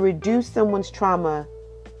 But to reduce someone's trauma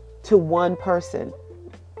to one person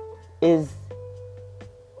is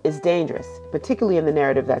dangerous, particularly in the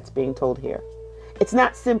narrative that's being told here. It's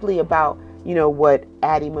not simply about, what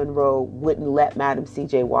Addie Monroe wouldn't let Madam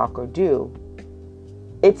C.J. Walker do.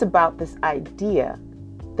 It's about this idea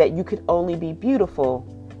that you could only be beautiful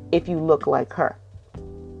if you look like her.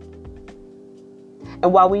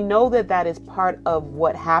 And while we know that is part of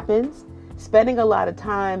what happens, spending a lot of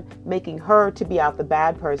time making her to be out the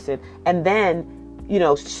bad person, and then,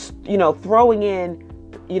 throwing in,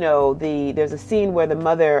 there's a scene where the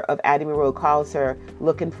mother of Addie Monroe calls her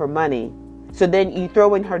looking for money. So then you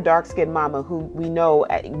throw in her dark-skinned mama, who we know,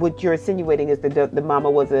 what you're insinuating is that the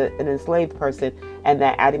mama was an enslaved person, and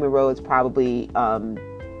that Addie Monroe is probably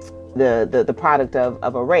the product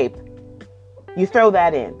of a rape. You throw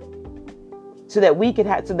that in, so that we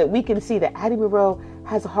can see that Addie Monroe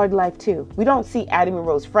has a hard life too. We don't see Addie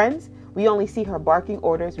Monroe's friends. We only see her barking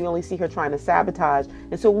orders. We only see her trying to sabotage.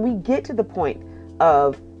 And so when we get to the point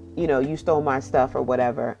of, you stole my stuff or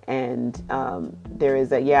whatever, and there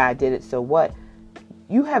is I did it, so what?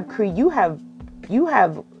 You have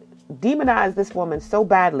demonized this woman so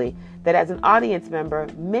badly that as an audience member,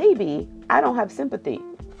 maybe I don't have sympathy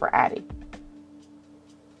for Addie.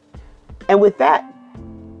 And with that,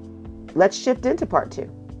 let's shift into part 2,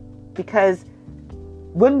 because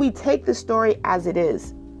when we take the story as it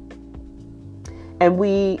is, and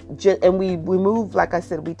we move, like I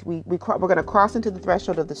said, we're going to cross into the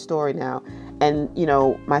threshold of the story now. And,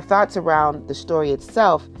 my thoughts around the story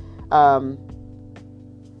itself,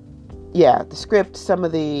 yeah, the script, some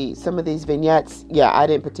of these vignettes, yeah, I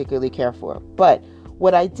didn't particularly care for. But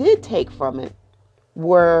what I did take from it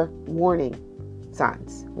were warning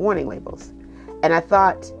signs, warning labels. And I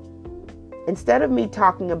thought, instead of me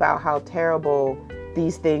talking about how terrible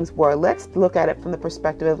these things were, let's look at it from the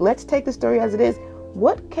perspective of, let's take the story as it is.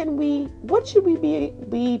 What should we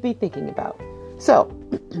be thinking about? So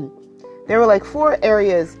there were like 4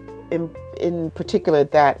 areas in particular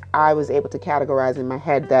that I was able to categorize in my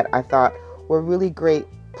head that I thought were really great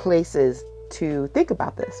places to think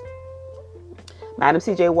about this. Madam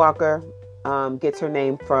C.J. Walker gets her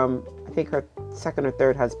name from, I think, her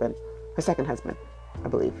second husband, I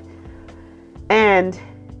believe. And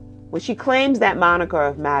when she claims that moniker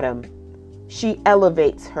of Madam, she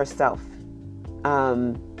elevates herself,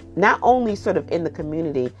 not only sort of in the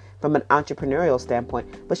community from an entrepreneurial standpoint,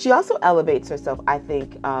 but she also elevates herself, I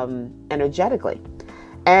think, energetically.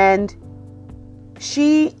 And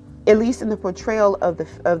she, at least in the portrayal of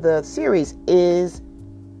the series, is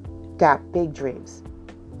got big dreams.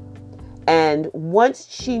 And once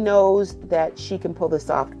she knows that she can pull this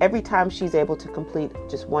off, every time she's able to complete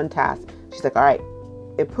just one task, she's like, all right,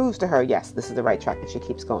 it proves to her, yes, this is the right track, and she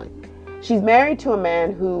keeps going. She's married to a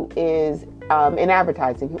man who is in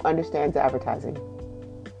advertising, who understands advertising.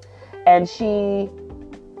 And she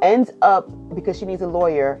ends up, because she needs a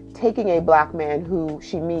lawyer, taking a black man who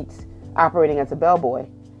she meets operating as a bellboy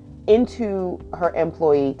into her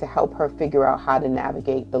employee to help her figure out how to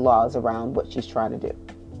navigate the laws around what she's trying to do.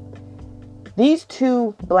 These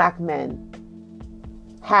 2 black men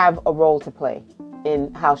have a role to play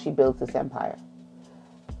in how she builds this empire.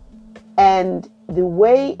 And the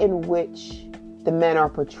way in which the men are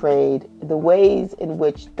portrayed, the ways in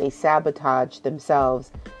which they sabotage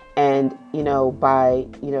themselves, and, by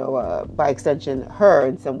extension, her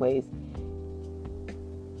in some ways,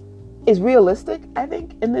 is realistic, I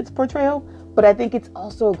think, in its portrayal. But I think it's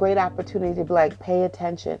also a great opportunity to be like, pay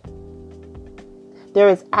attention. There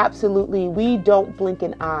is absolutely, we don't blink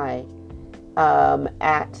an eye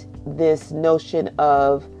at this notion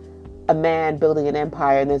of a man building an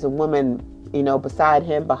empire and there's a woman, beside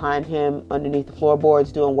him, behind him, underneath the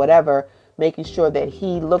floorboards, doing whatever, making sure that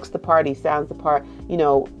he looks the part, he sounds the part,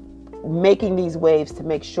 making these waves to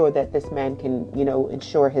make sure that this man can,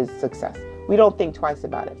 ensure his success. We don't think twice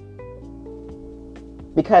about it.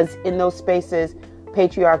 Because in those spaces,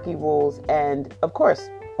 patriarchy rules, and of course,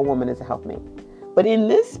 a woman is a helpmate. But in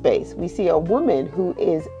this space, we see a woman who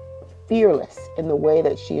is fearless in the way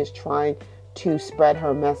that she is trying to spread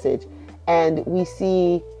her message. And we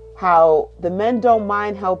see how the men don't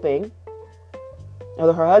mind helping,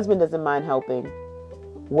 or her husband doesn't mind helping,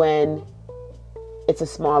 when it's a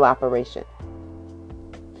small operation.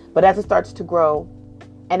 But as it starts to grow,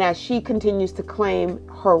 and as she continues to claim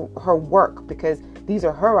her work, because these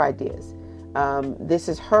are her ideas, this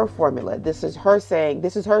is her formula, this is her saying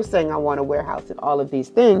I want a warehouse and all of these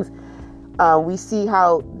things, we see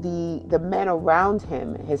how the men around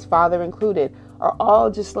him, his father included, are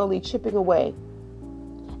all just slowly chipping away,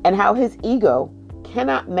 and how his ego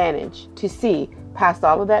cannot manage to see past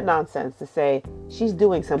all of that nonsense to say, she's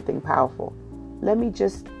doing something powerful. Let me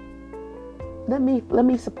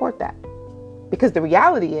support that. Because the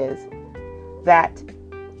reality is that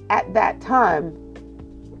at that time,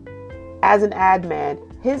 as an ad man,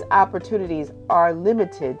 his opportunities are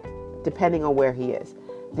limited depending on where he is.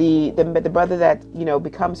 The brother that,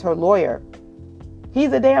 becomes her lawyer,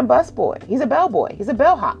 he's a damn busboy. He's a bellboy. He's a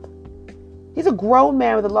bellhop. He's a grown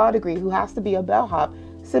man with a law degree who has to be a bellhop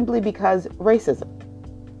simply because racism.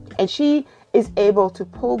 And she is able to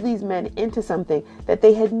pull these men into something that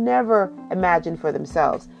they had never imagined for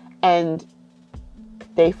themselves. And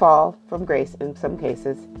they fall from grace in some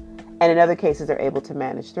cases, and in other cases are able to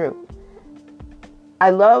manage through. I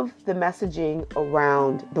love the messaging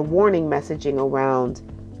around, the warning messaging around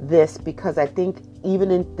this, because I think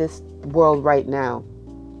even in this world right now,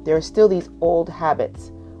 there are still these old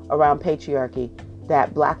habits around patriarchy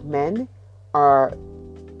that black men are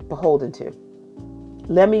beholden to.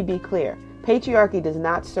 Let me be clear. Patriarchy does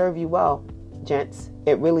not serve you well, gents.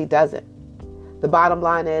 It really doesn't. The bottom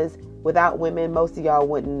line is, without women, most of y'all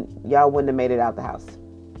wouldn't have made it out the house.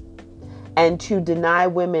 And to deny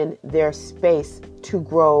women their space to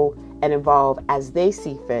grow and evolve as they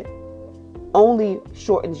see fit only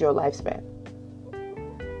shortens your lifespan.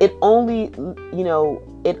 It only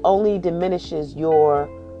diminishes your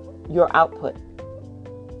output.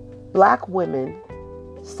 Black women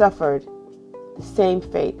suffered the same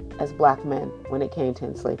fate as black men when it came to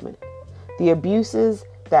enslavement. The abuses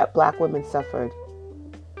that black women suffered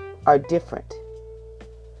are different.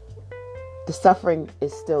 The suffering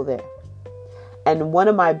is still there. And one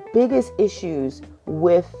of my biggest issues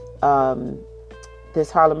with this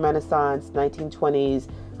Harlem Renaissance, 1920s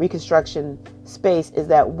Reconstruction space is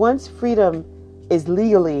that once freedom is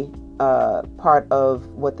legally part of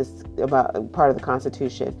part of the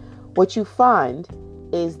Constitution, what you find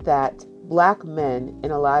is that Black men,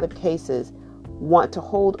 in a lot of cases, want to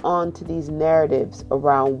hold on to these narratives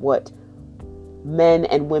around what men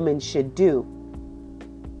and women should do,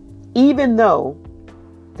 even though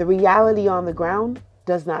the reality on the ground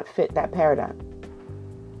does not fit that paradigm.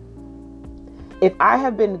 If I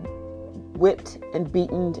have been whipped and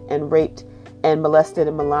beaten and raped and molested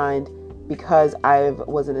and maligned because I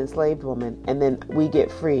was an enslaved woman, and then we get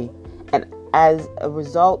free, and as a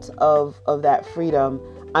result of that freedom,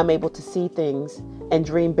 I'm able to see things and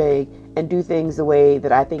dream big and do things the way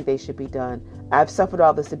that I think they should be done. I've suffered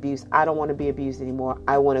all this abuse. I don't want to be abused anymore.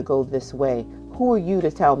 I want to go this way. Who are you to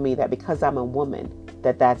tell me that because I'm a woman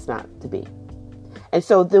that that's not to be? And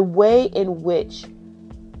so the way in which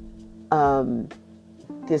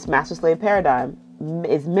this master slave paradigm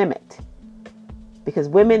is mimicked, because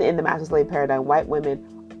women in the master slave paradigm, white women,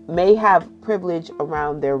 may have privilege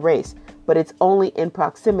around their race, but it's only in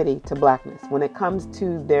proximity to blackness. When it comes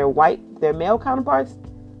to their male counterparts,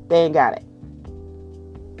 they ain't got it.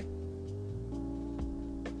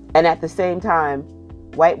 And at the same time,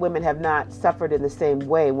 white women have not suffered in the same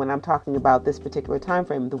way when I'm talking about this particular time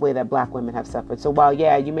frame, the way that Black women have suffered. So while,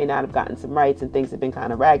 yeah, you may not have gotten some rights and things have been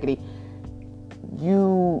kind of raggedy,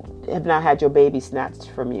 you have not had your baby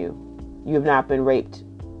snatched from you. You have not been raped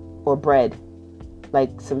or bred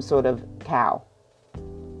like some sort of cow.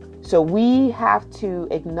 So we have to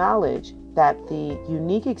acknowledge that the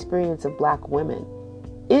unique experience of Black women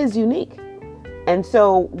is unique. And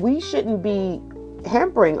so we shouldn't be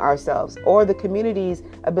hampering ourselves or the community's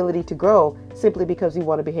ability to grow simply because we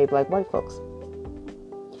want to behave like white folks.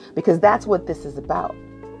 Because that's what this is about.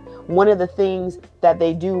 One of the things that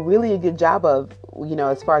they do really a good job of,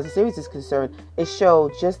 as far as the series is concerned, is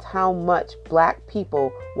show just how much Black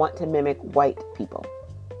people want to mimic white people.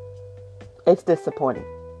 It's disappointing.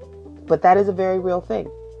 But that is a very real thing.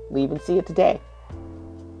 We even see it today.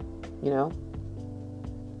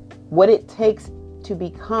 What it takes to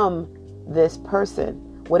become this person,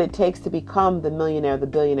 what it takes to become the millionaire, the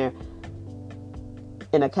billionaire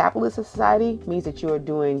in a capitalist society means that you are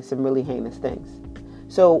doing some really heinous things.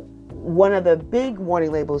 So one of the big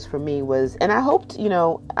warning labels for me was, and I hoped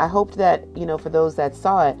that, for those that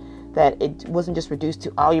saw it, that it wasn't just reduced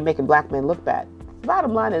to, oh, you're making Black men look bad. The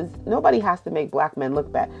bottom line is nobody has to make Black men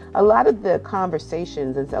look bad. A lot of the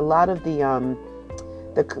conversations and a lot of the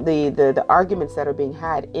arguments that are being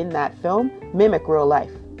had in that film mimic real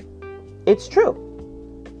life. It's true.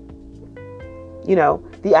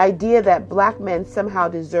 The idea that Black men somehow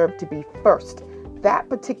deserve to be first. That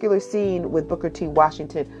particular scene with Booker T.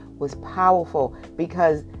 Washington was powerful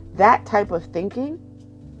because that type of thinking,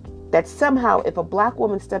 that somehow if a Black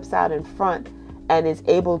woman steps out in front and is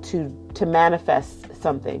able to manifest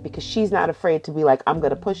something because she's not afraid to be like, I'm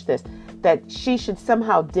going to push this, that she should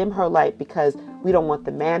somehow dim her light because we don't want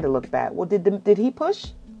the man to look bad. Well, did he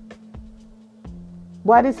push?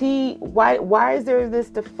 Why is there this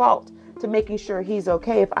default to making sure he's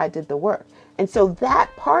okay if I did the work? And so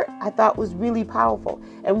that part I thought was really powerful.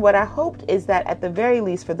 And what I hoped is that at the very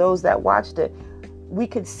least for those that watched it, we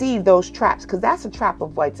could see those traps, because that's a trap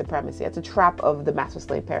of white supremacy. That's a trap of the master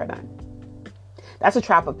slave paradigm. That's a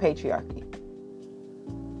trap of patriarchy.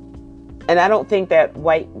 And I don't think that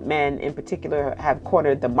white men in particular have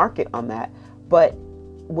cornered the market on that. But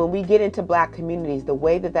when we get into Black communities, the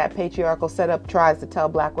way that patriarchal setup tries to tell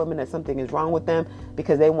Black women that something is wrong with them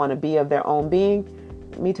because they want to be of their own being,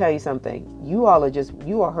 let me tell you something. You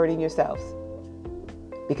are hurting yourselves.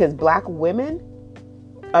 Because Black women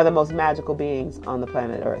are the most magical beings on the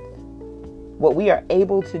planet Earth. What we are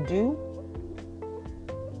able to do,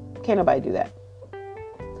 can't nobody do that.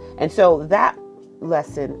 And so that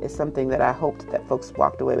lesson is something that I hoped that folks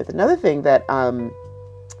walked away with. Another thing that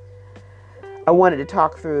I wanted to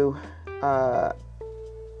talk through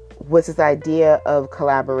was this idea of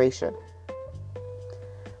collaboration.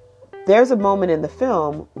 There's a moment in the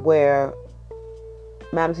film where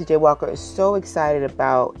Madam C.J. Walker is so excited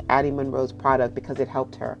about Addie Monroe's product because it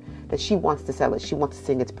helped her that she wants to sell it. She wants to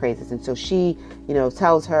sing its praises. And so she,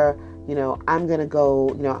 tells her, I'm going to go,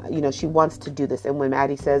 she wants to do this. And when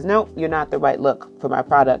Addie says, no, you're not the right look for my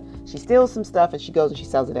product, she steals some stuff and she goes and she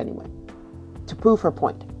sells it anyway to prove her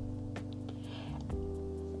point.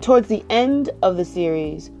 Towards the end of the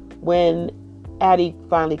series, when Addie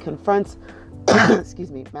finally confronts,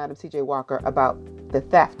 Madam C.J. Walker about the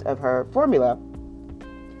theft of her formula,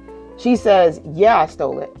 she says, yeah, I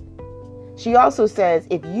stole it. She also says,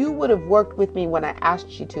 if you would have worked with me when I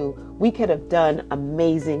asked you to, we could have done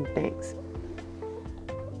amazing things.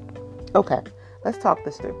 Okay, let's talk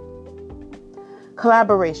this through.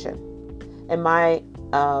 Collaboration, in my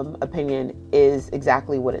opinion, is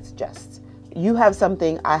exactly what it suggests. You have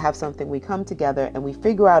something, I have something, we come together and we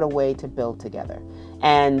figure out a way to build together.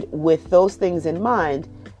 And with those things in mind,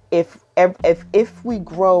 if we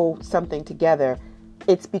grow something together,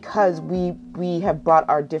 it's because we have brought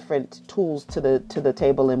our different tools to the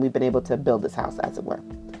table and we've been able to build this house, as it were.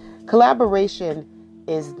 Collaboration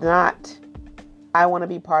is not, I want to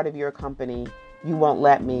be part of your company, you won't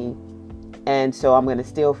let me, and so I'm going to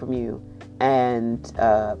steal from you and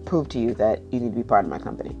prove to you that you need to be part of my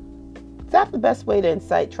company. It's not the best way to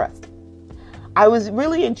incite trust. I was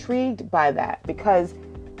really intrigued by that because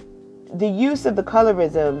the use of the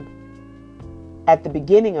colorism at the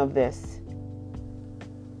beginning of this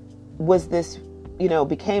was this,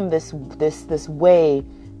 became this way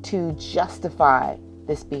to justify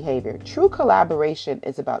this behavior. True collaboration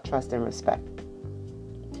is about trust and respect.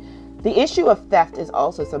 The issue of theft is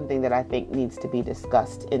also something that I think needs to be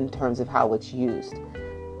discussed in terms of how it's used.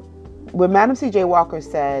 When Madam C.J. Walker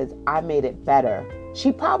says, I made it better,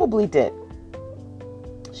 she probably did.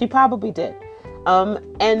 She probably did.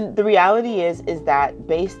 And the reality is that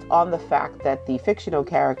based on the fact that the fictional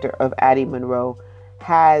character of Addie Monroe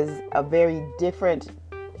has a very different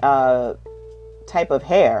type of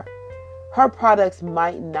hair, her products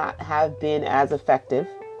might not have been as effective.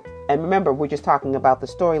 And remember, we're just talking about the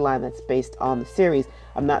storyline that's based on the series.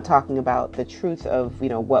 I'm not talking about the truth of,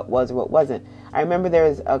 what was or what wasn't. I remember there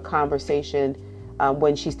was a conversation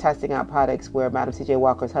when she's testing out products where Madam C.J.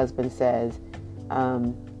 Walker's husband says,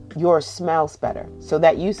 yours smells better. So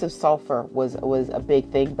that use of sulfur was a big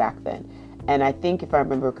thing back then. And I think if I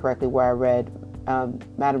remember correctly where I read,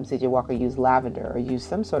 Madam C.J. Walker used lavender or used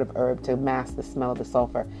some sort of herb to mask the smell of the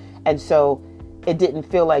sulfur. And so it didn't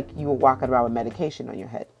feel like you were walking around with medication on your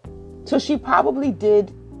head. So she probably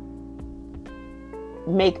did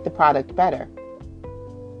make the product better,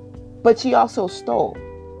 but she also stole.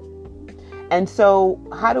 And so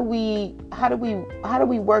how do we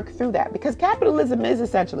work through that? Because capitalism is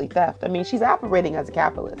essentially theft. I mean, she's operating as a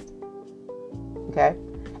capitalist. Okay.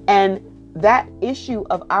 And that issue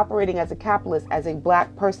of operating as a capitalist, as a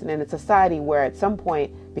black person in a society where at some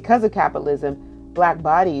point, because of capitalism, black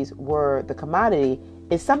bodies were the commodity,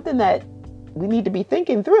 is something that we need to be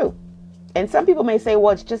thinking through. And some people may say,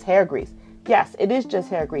 well, it's just hair grease. Yes, it is just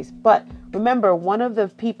hair grease. But remember, one of the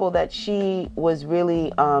people that she was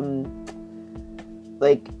really, Madam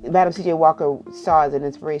C.J. Walker saw as an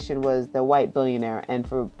inspiration was the white billionaire. And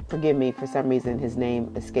forgive me, for some reason, his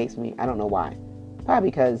name escapes me. I don't know why. Probably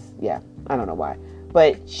because, I don't know why.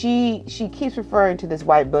 But she keeps referring to this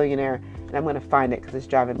white billionaire, and I'm going to find it because it's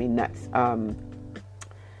driving me nuts.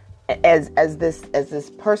 As this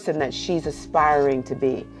person that she's aspiring to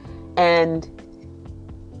be. And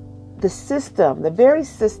the very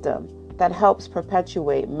system that helps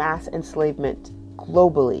perpetuate mass enslavement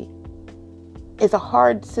globally is a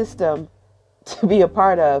hard system to be a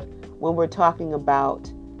part of when we're talking about,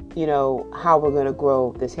 how we're going to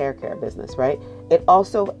grow this hair care business, right? It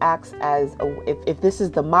also acts as, if this is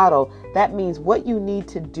the model, that means what you need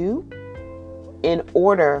to do in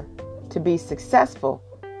order to be successful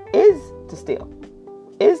is to steal,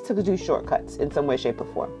 is to do shortcuts in some way, shape, or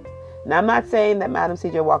form. Now, I'm not saying that Madam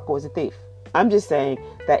C.J. Walker was a thief. I'm just saying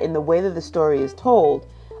that in the way that the story is told,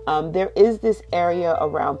 there is this area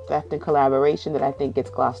around theft and collaboration that I think gets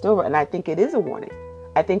glossed over. And I think it is a warning.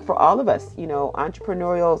 I think for all of us,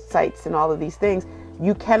 entrepreneurial sites and all of these things,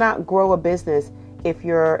 you cannot grow a business if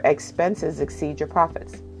your expenses exceed your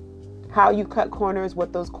profits. How you cut corners,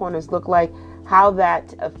 what those corners look like, how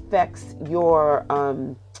that affects your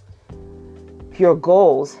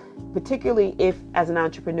goals, particularly if as an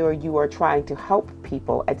entrepreneur you are trying to help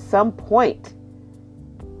people at some point.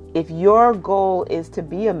 If your goal is to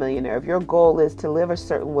be a millionaire, if your goal is to live a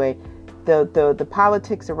certain way, the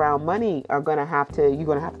politics around money you're going to have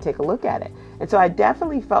to take a look at it. And so I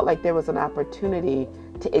definitely felt like there was an opportunity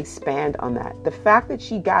to expand on that. The fact that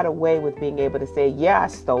she got away with being able to say, yeah, I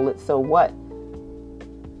stole it, so what,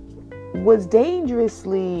 was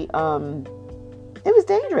dangerously, it was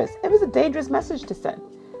dangerous. It was a dangerous message to send,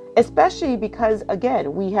 especially because,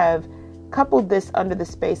 again, we have coupled this under the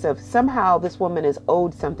space of somehow this woman is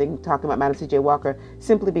owed something, talking about Madam C.J. Walker,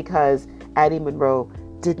 simply because Addie Monroe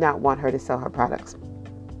did not want her to sell her products.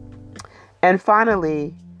 And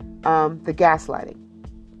finally, the gaslighting.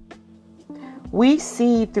 We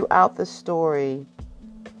see throughout the story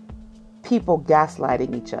people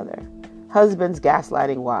gaslighting each other, husbands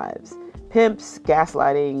gaslighting wives, Pimps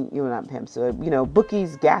gaslighting, not pimps,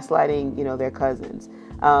 bookies gaslighting, their cousins.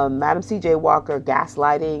 Madam C.J. Walker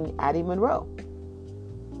gaslighting Addie Monroe.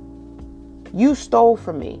 You stole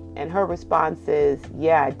from me. And her response is,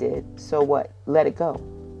 yeah, I did. So what? Let it go.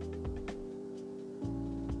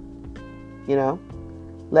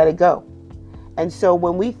 Let it go. And so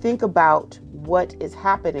when we think about what is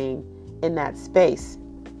happening in that space,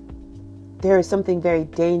 there is something very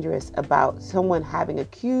dangerous about someone having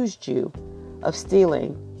accused you of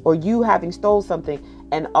stealing, or you having stole something,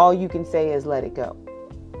 and all you can say is let it go.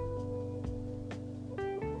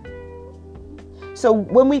 So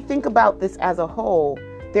when we think about this as a whole,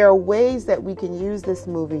 there are ways that we can use this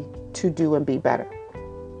movie to do and be better.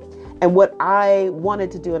 And what I wanted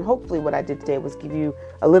to do, and hopefully what I did today, was give you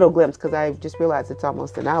a little glimpse, because I just realized it's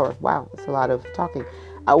almost an hour. Wow, it's a lot of talking.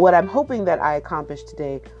 What I'm hoping that I accomplished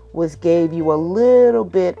today was gave you a little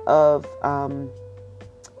bit of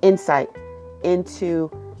insight into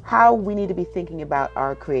how we need to be thinking about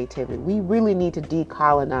our creativity. We really need to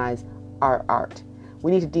decolonize our art.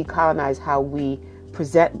 We need to decolonize how we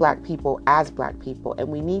present Black people as Black people. And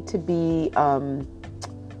we need to be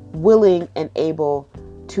willing and able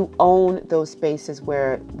to own those spaces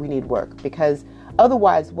where we need work. Because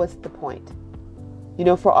otherwise, what's the point?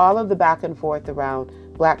 For all of the back and forth around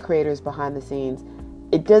Black creators behind the scenes,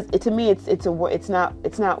 to me it's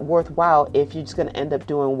not worthwhile if you're just going to end up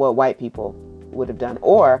doing what white people would have done,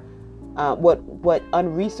 or what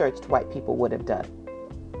unresearched white people would have done.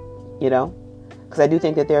 Because I do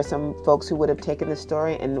think that there are some folks who would have taken the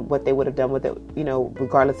story, and what they would have done with it,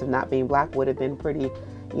 regardless of not being Black, would have been pretty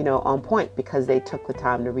on point, because they took the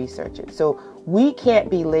time to research it. So we can't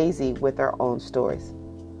be lazy with our own stories.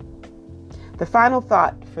 The final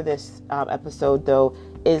thought for this episode, though,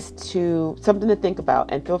 is something to think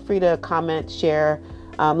about, and feel free to comment, share,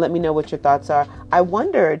 let me know what your thoughts are. I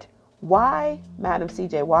wondered why Madam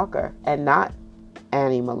C.J. Walker and not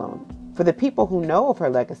Annie Malone. For the people who know of her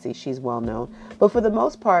legacy, she's well known, but for the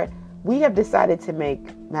most part, we have decided to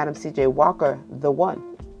make Madam C.J. Walker the one.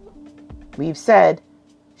 We've said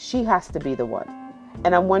she has to be the one,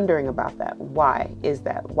 and I'm wondering about that. Why is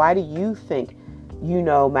that? Why do you think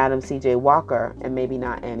Madam C.J. Walker and maybe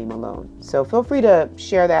not Annie Malone? So feel free to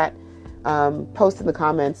share that, post in the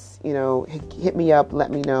comments, hit me up,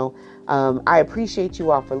 let me know. I appreciate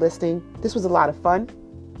you all for listening. This was a lot of fun.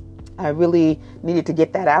 I really needed to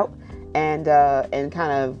get that out and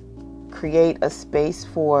kind of create a space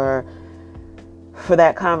for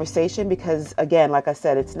that conversation, because again, like I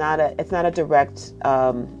said, it's not a direct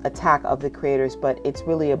attack of the creators, but it's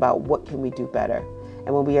really about what can we do better.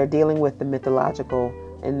 And when we are dealing with the mythological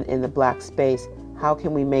in the Black space, how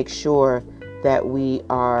can we make sure that we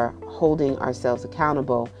are holding ourselves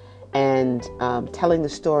accountable and telling the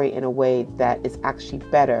story in a way that is actually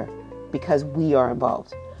better because we are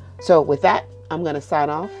involved. So with that, I'm going to sign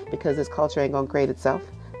off, because this culture ain't going to create itself.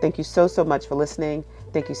 Thank you so much for listening.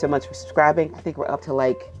 Thank you so much for subscribing. I think we're up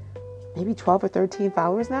to maybe 12 or 13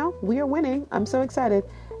 followers now. We are winning. I'm so excited.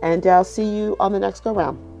 And I'll see you on the next go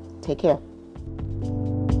round. Take care.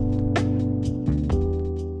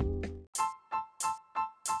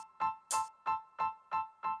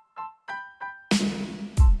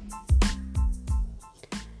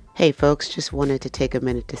 Hey folks, just wanted to take a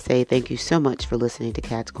minute to say thank you so much for listening to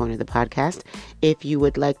Cat's Corner, the podcast. If you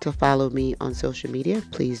would like to follow me on social media,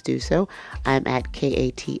 please do so. I'm at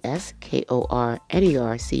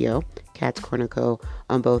KATSKORNERCO, Cat's Corner Co,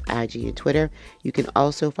 on both IG and Twitter. You can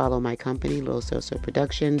also follow my company, Lil Soso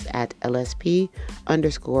Productions, at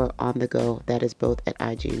LSP_on-the-go. That is both at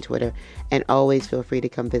IG and Twitter. And always feel free to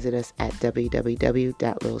come visit us at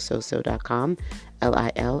www.lilsoso.com,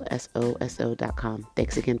 LILSOSO.com.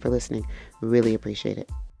 Thanks again for listening. Really appreciate it.